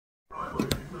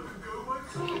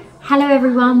Hello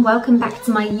everyone, welcome back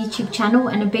to my YouTube channel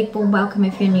and a big warm welcome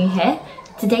if you're new here.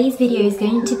 Today's video is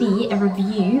going to be a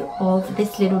review of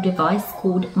this little device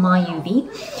called Myoovi.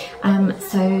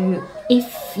 So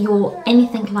if you're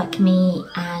anything like me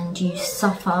and you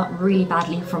suffer really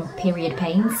badly from period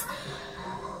pains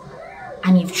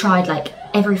and you've tried like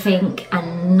everything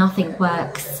and nothing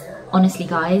works, honestly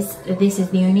guys, this is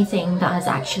the only thing that has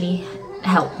actually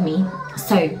helped me.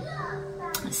 So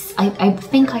I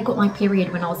think I got my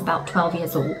period when I was about 12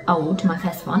 years old, my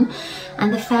first one,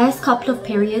 and the first couple of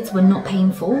periods were not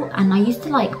painful, and I used to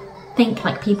like think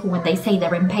like people when they say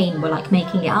they're in pain were like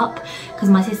making it up, because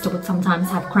my sister would sometimes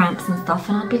have cramps and stuff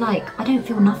and I'd be like, I don't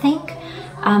feel nothing.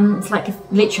 It's like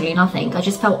it's literally nothing. I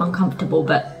just felt uncomfortable,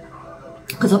 but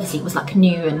because obviously it was like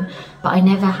new, but I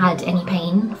never had any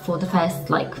pain for the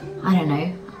first, like, I don't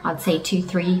know, I'd say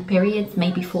 2-3 periods,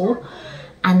 maybe 4.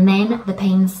 And then the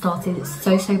pain started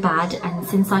so bad, and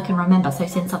since I can remember, so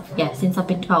since I've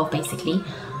been 12 basically,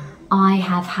 I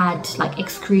have had like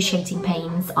excruciating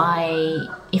pains.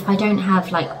 If I don't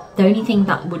have, like, the only thing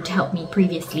that would help me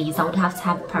previously is I would have to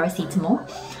have paracetamol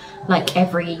like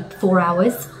every 4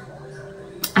 hours,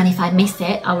 and if I miss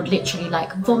it I would literally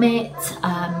like vomit.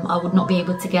 I would not be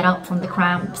able to get up from the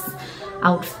cramps.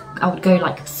 I would go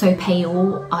like so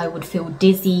pale, I would feel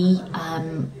dizzy,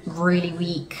 really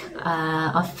weak.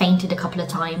 I've fainted a couple of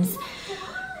times,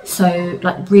 so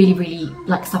like really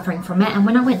like suffering from it. And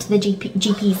when I went to the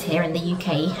GPs here in the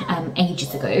UK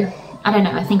ages ago, I don't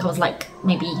know, I think I was like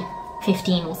maybe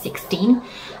 15 or 16,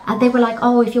 and they were like,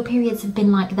 oh, if your periods have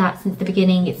been like that since the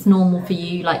beginning, it's normal for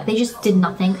you. Like, they just did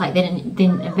nothing, like they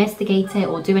didn't investigate it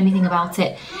or do anything about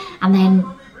it. And then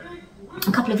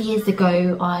a couple of years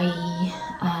ago I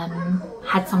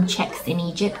had some checks in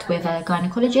Egypt with a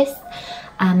gynecologist,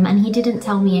 and he didn't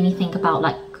tell me anything about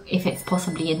like if it's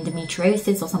possibly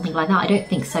endometriosis or something like that. I don't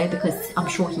think so, because I'm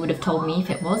sure he would have told me if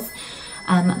it was,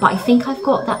 but I think I've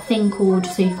got that thing called,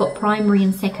 so you've got primary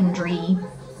and secondary,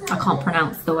 I can't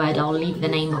pronounce the word, I'll leave the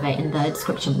name of it in the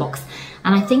description box,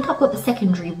 and I think I've got the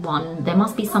secondary one. There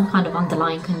must be some kind of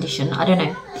underlying condition, I don't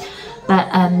know, but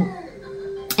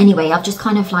anyway, I've just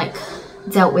kind of like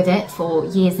dealt with it for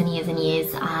years and years and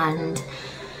years, and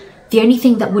the only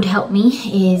thing that would help me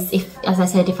is if, as I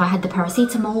said, if I had the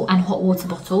paracetamol and hot water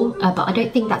bottle, but I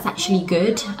don't think that's actually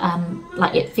good.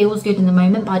 Like, it feels good in the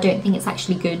moment, but I don't think it's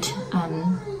actually good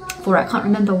for it. I can't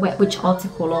remember which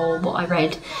article or what I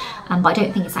read, but I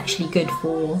don't think it's actually good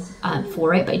for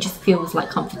it, but it just feels like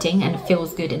comforting and it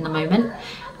feels good in the moment.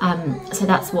 So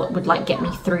that's what would like get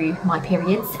me through my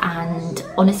periods. And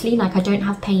honestly, like, I don't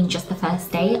have pain just the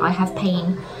first day. I have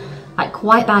pain, like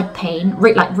quite bad pain,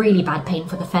 like really bad pain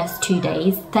for the first 2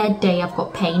 days. Third day I've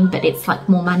got pain, but it's like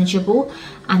more manageable.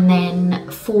 And then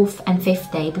 4th and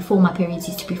 5th day, before my periods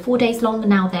used to be 4 days long,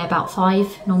 now they're about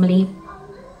 5 normally,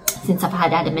 since I've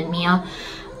had Adam and Mia.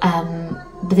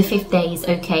 But the 5th day is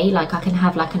okay, like I can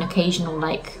have like an occasional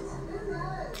like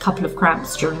couple of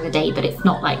cramps during the day, but it's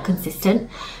not like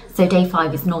consistent. So day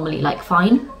 5 is normally like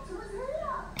fine.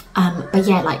 But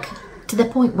yeah, like to the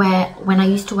point where when I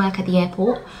used to work at the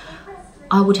airport,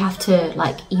 I would have to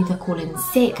like either call in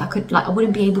sick. I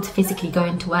wouldn't be able to physically go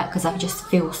into work because I just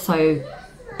feel so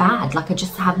bad. Like, I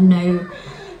just have no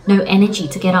energy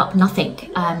to get up, nothing.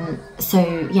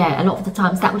 So yeah, a lot of the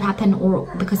times that would happen,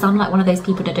 or because I'm like one of those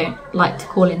people that don't like to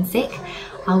call in sick,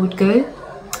 I would go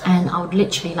and I would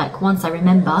literally, like, once I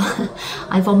remember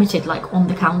I vomited like on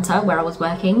the counter where I was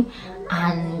working,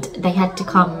 and they had to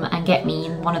come and get me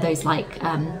in one of those like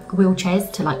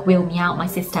wheelchairs to like wheel me out. My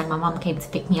sister and my mum came to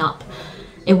pick me up.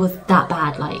 It was that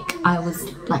bad. Like, I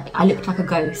looked like a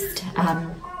ghost.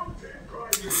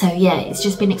 So yeah, it's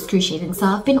just been excruciating. So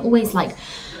I've been always like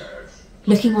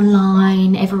looking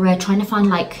online everywhere, trying to find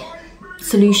like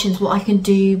solutions, what I can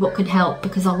do, what could help,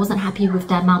 because I wasn't happy with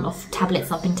the amount of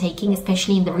tablets I've been taking,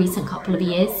 especially in the recent couple of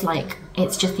years. Like,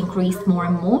 it's just increased more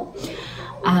and more,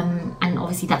 and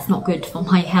obviously that's not good for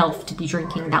my health to be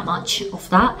drinking that much of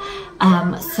that.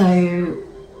 So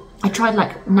I tried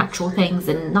like natural things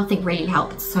and nothing really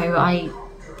helped. So I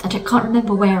can't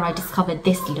remember where I discovered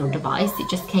this little device. It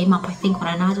just came up, I think, on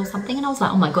an ad or something, and I was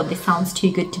like, oh my god, this sounds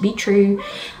too good to be true.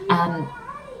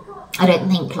 I don't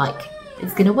think like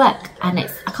it's gonna work. And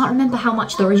I can't remember how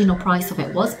much the original price of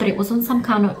it was, but it was on some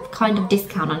kind of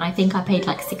discount, and I think I paid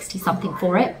like 60 something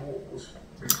for it.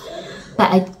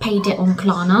 But I paid it on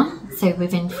Klarna, so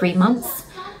within 3 months.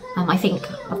 I think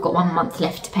I've got 1 month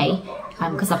left to pay,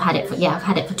 because I've had it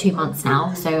for 2 months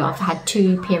now. So I've had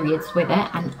 2 periods with it,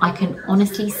 and I can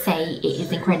honestly say it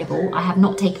is incredible. I have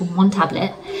not taken one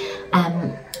tablet.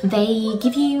 They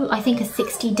give you, I think, a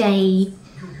 60-day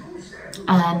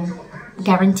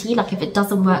guarantee. Like if it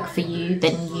doesn't work for you,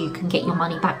 then you can get your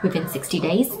money back within 60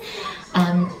 days.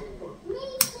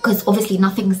 Because obviously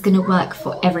nothing's going to work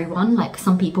for everyone. Like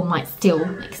some people might still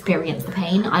experience the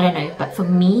pain, I don't know, but for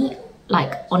me,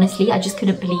 like honestly, I just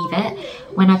couldn't believe it.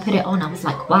 When I put it on, I was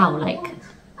like, wow, like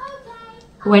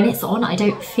when it's on, I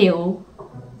don't feel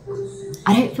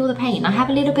the pain. I have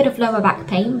a little bit of lower back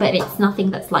pain, but it's nothing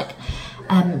that's like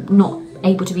not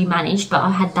able to be managed. But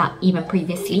I had that even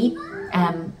previously.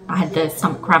 I had the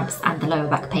stomach cramps and the lower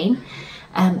back pain.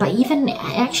 But it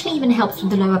actually even helps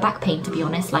with the lower back pain, to be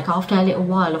honest. Like after a little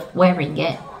while of wearing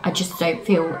it, I just don't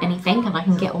feel anything and I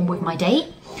can get on with my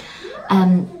day.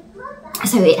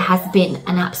 So it has been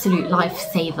an absolute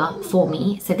lifesaver for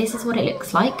me. So this is what it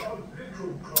looks like.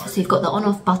 So you've got the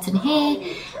on-off button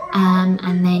here,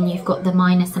 and then you've got the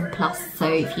minus and plus.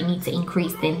 So if you need to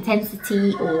increase the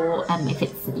intensity, or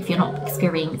if you're not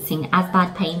experiencing as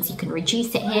bad pains, you can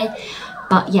reduce it here.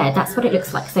 But yeah, that's what it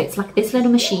looks like. So it's like this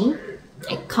little machine.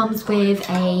 It comes with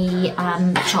a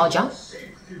charger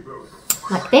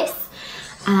like this.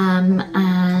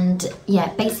 And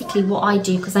yeah, basically what I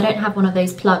do, because I don't have one of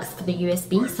those plugs for the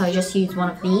USB, so I just use one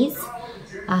of these,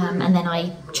 and then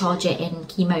I charge it in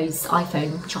Chemo's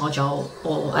iPhone charger,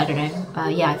 or I don't know,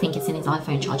 yeah, I think it's in his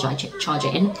iPhone charger I charge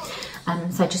it in.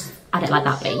 So I just add it like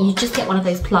that. But you just get one of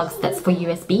those plugs that's for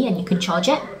USB and you can charge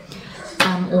it,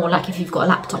 or like if you've got a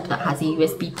laptop that has a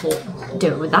USB port, do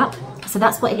it with that. So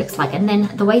that's what it looks like. And then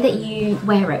the way that you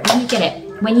wear it, when you get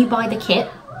it, when you buy the kit,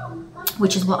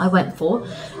 which is what I went for,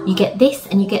 you get this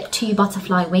and you get 2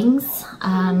 butterfly wings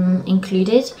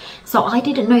included. So I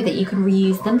didn't know that you can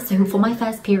reuse them. So for my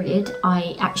first period,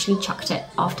 I actually chucked it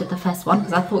after the first one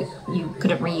because I thought you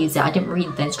couldn't reuse it. I didn't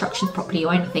read the instructions properly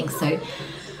or anything. So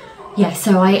yeah,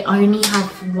 so I only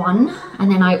have one,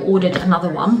 and then I ordered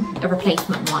another one, a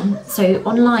replacement one. So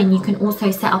online you can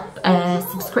also set up a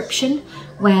subscription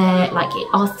where like it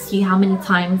asks you how many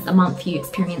times a month you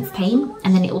experience pain,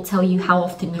 and then it will tell you how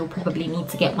often you'll probably need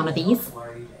to get one of these.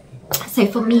 So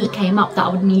for me it came up that I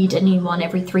would need a new one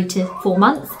every 3 to 4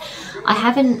 months. I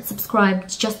haven't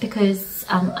subscribed just because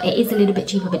it is a little bit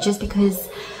cheaper, but just because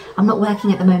I'm not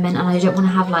working at the moment and I don't want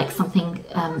to have like something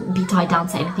be tied down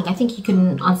to anything. I think you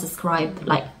can unsubscribe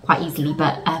like quite easily,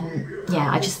 but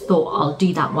yeah, I just thought I'll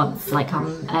do that once like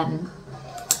I'm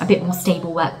a bit more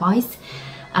stable work-wise.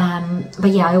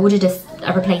 But yeah, I ordered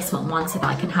a replacement one so that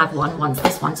I can have one once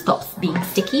this one stops being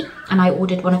sticky, and I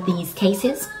ordered one of these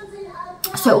cases.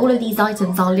 So all of these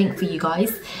items I'll link for you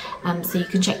guys, so you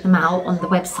can check them out on the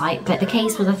website. But the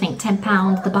case was I think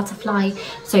 £10, the butterfly.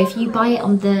 So if you buy it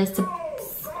on the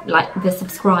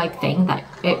subscribe thing, that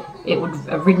it would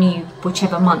renew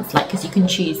whichever month, like, because you can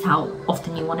choose how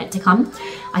often you want it to come.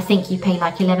 I think you pay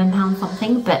like £11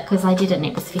 something, but because I didn't,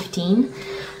 it was 15.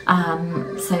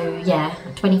 So yeah,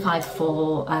 25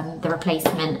 for the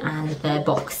replacement and the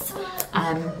box.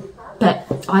 But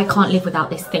I can't live without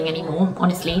this thing anymore,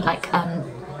 honestly. Like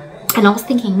and I was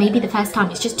thinking maybe the first time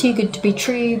it's just too good to be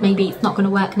true, maybe it's not going to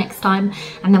work next time.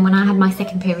 And then when I had my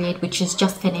second period, which is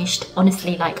just finished,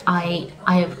 honestly, like I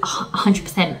have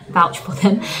 100% vouch for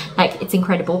them. Like, it's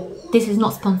incredible. This is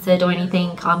not sponsored or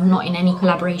anything. I'm not in any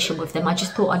collaboration with them. I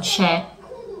just thought I'd share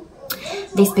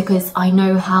this because I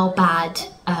know how bad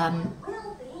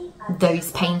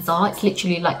those pains are. It's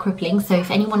literally like crippling. So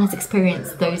if anyone has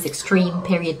experienced those extreme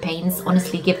period pains,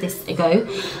 honestly, give this a go.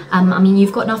 I mean,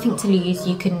 you've got nothing to lose.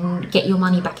 You can get your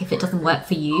money back if it doesn't work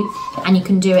for you, and you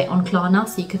can do it on Klarna,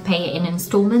 so you could pay it in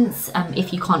installments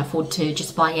if you can't afford to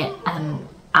just buy it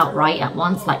outright at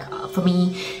once. Like for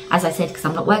me, as I said, because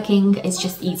I'm not working, it's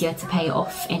just easier to pay it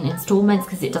off in installments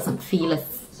because it doesn't feel as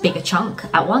big a chunk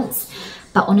at once.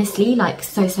 But honestly, like,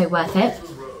 so worth it.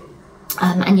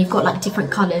 And you've got like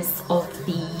different colours of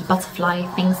the butterfly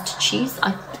things to choose.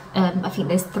 I think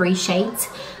there's 3 shades.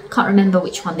 Can't remember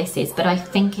which one this is, but I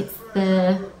think it's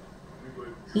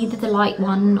either the light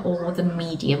one or the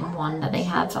medium one that they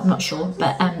have. I'm not sure,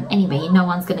 but anyway, no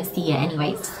one's gonna see it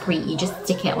anyway. It's discreet. You just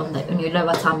stick it on your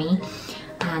lower tummy,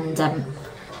 and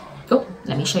oh,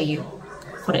 let me show you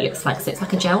what it looks like. So it's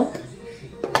like a gel,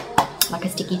 like a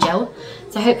sticky gel.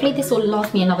 So hopefully this will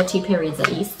last me another 2 periods at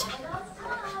least.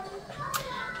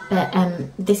 But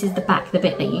this is the back, the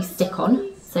bit that you stick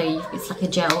on. So it's like a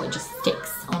gel, it just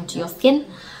sticks onto your skin.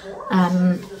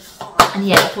 And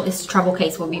yeah, I thought this travel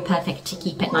case would be perfect to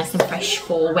keep it nice and fresh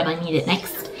for when I need it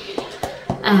next.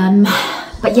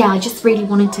 But yeah, I just really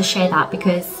wanted to share that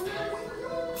because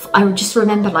I just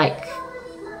remember like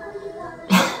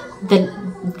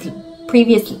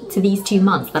previous to these 2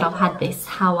 months that I've had this,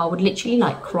 how I would literally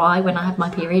like cry when I had my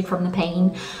period from the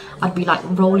pain. I'd be like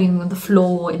rolling on the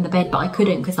floor in the bed, but I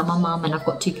couldn't because I'm a mum and I've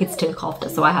got 2 kids to look after,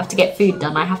 so I have to get food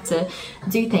done, I have to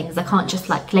do things, I can't just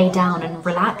like lay down and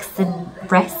relax and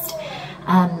rest.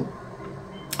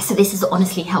 So this has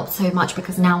honestly helped so much,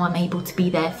 because now I'm able to be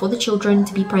there for the children,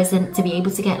 to be present, to be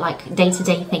able to get like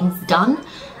day-to-day things done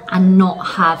and not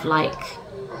have like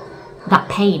that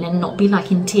pain and not be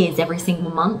like in tears every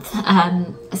single month.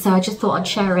 So I just thought I'd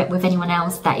share it with anyone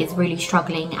else that is really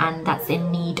struggling and that's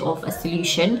in need of a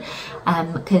solution,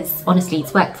 because honestly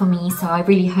it's worked for me, so I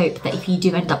really hope that if you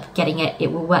do end up getting it,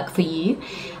 it will work for you.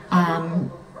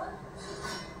 And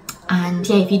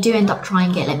yeah, if you do end up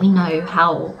trying it, let me know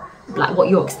how, like what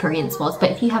your experience was.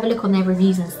 But if you have a look on their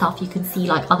reviews and stuff, you can see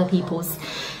like other people's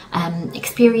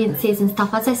experiences and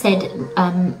stuff. As I said,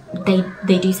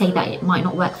 they do say that it might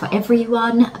not work for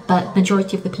everyone, but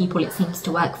majority of the people it seems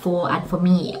to work for, and for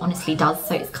me it honestly does.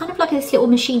 So it's kind of like this little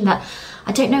machine that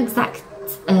I don't know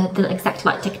the exact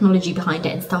like technology behind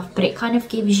it and stuff, but it kind of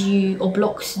gives you or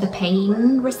blocks the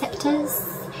pain receptors,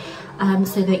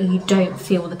 so that you don't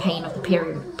feel the pain of the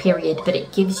period, but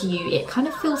it gives you, it kind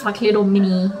of feels like little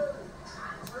mini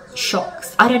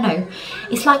shocks. I don't know,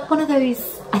 it's like one of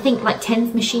those, I think like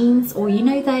TENS machines, or you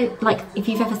know, the like if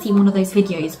you've ever seen one of those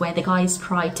videos where the guys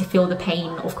try to feel the pain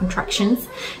of contractions,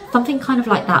 something kind of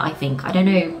like that, I think. I don't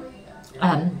know,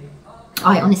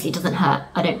 I honestly, doesn't hurt,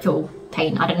 I don't feel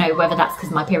pain. I don't know whether that's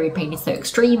because my period pain is so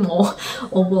extreme or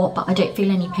what, but I don't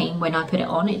feel any pain when I put it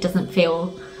on. It doesn't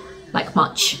feel like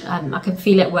much. I can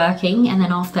feel it working, and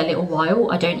then after a little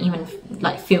while I don't even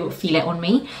like feel it on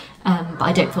me, but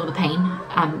I don't feel the pain.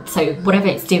 So whatever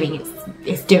it's doing,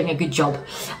 it's doing a good job.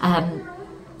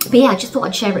 But yeah, I just thought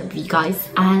I'd share it with you guys.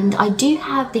 And I do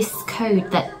have this code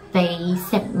that they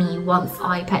sent me once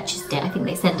I purchased it. I think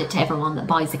they send it to everyone that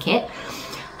buys a kit.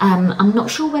 I'm not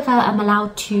sure whether I'm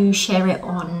allowed to share it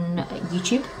on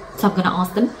YouTube, so I'm going to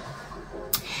ask them.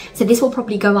 So this will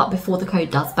probably go up before the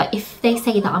code does, but if they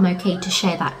say that I'm okay to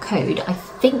share that code, I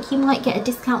think you might get a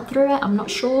discount through it, I'm not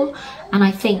sure. And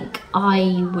I think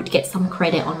I would get some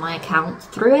credit on my account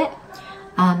through it.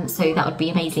 So that would be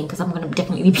amazing, because I'm going to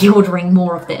definitely be ordering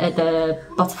more of the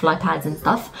butterfly pads and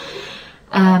stuff.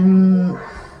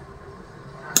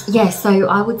 Yeah, so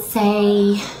I would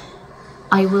say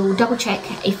I will double check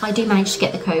if I do manage to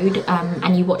get the code,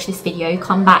 and you watch this video,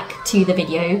 come back to the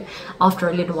video after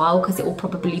a little while, because it will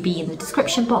probably be in the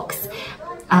description box,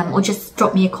 or just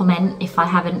drop me a comment if I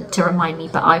haven't, to remind me,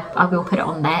 but I will put it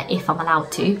on there if I'm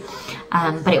allowed to,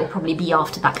 but it will probably be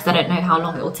after that, because I don't know how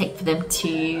long it will take for them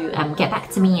to get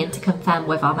back to me and to confirm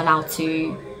whether I'm allowed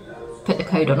to put the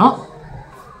code or not.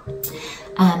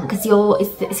 Because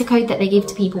it's a code that they give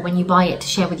to people when you buy it to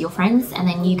share with your friends, and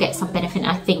then you get some benefit.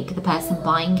 I think the person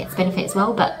buying gets benefit as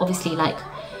well, but obviously, like,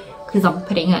 because I'm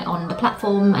putting it on the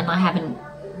platform and I haven't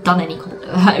done any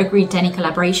agreed to any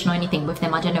collaboration or anything with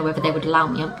them, I don't know whether they would allow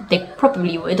me. They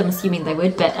probably would, I'm assuming they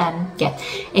would, but yeah,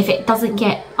 if it doesn't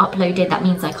get uploaded, that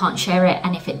means I can't share it.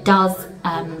 And if it does,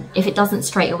 if it doesn't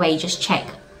straight away, just check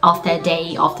after a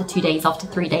day, after 2 days, after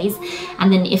 3 days,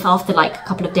 and then if after like a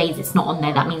couple of days it's not on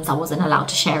there, that means I wasn't allowed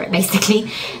to share it,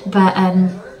 basically. But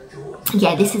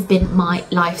yeah, this has been my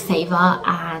lifesaver,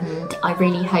 and I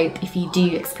really hope if you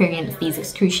do experience these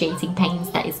excruciating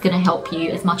pains, that it's going to help you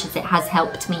as much as it has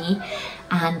helped me,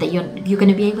 and that you're going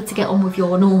to be able to get on with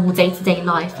your normal day-to-day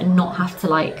life and not have to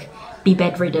like be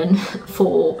bedridden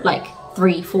for like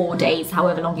 3-4 days,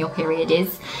 however long your period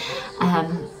is.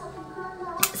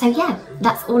 So yeah,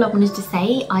 that's all I wanted to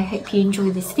say. I hope you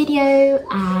enjoy this video,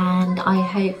 and I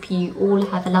hope you all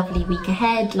have a lovely week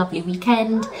ahead, lovely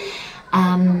weekend.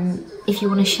 If you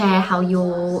want to share how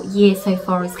your year so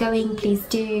far is going, please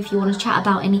do. If you want to chat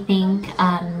about anything,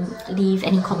 leave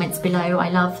any comments below. I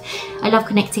love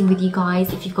connecting with you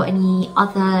guys. If you've got any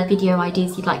other video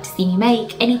ideas you'd like to see me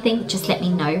make, anything, just let me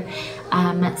know.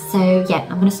 So yeah,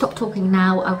 I'm going to stop talking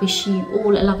now. I wish you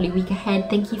all a lovely week ahead.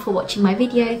 Thank you for watching my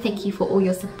video. Thank you for all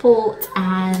your support,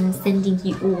 and sending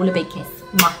you all a big kiss.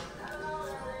 Mwah.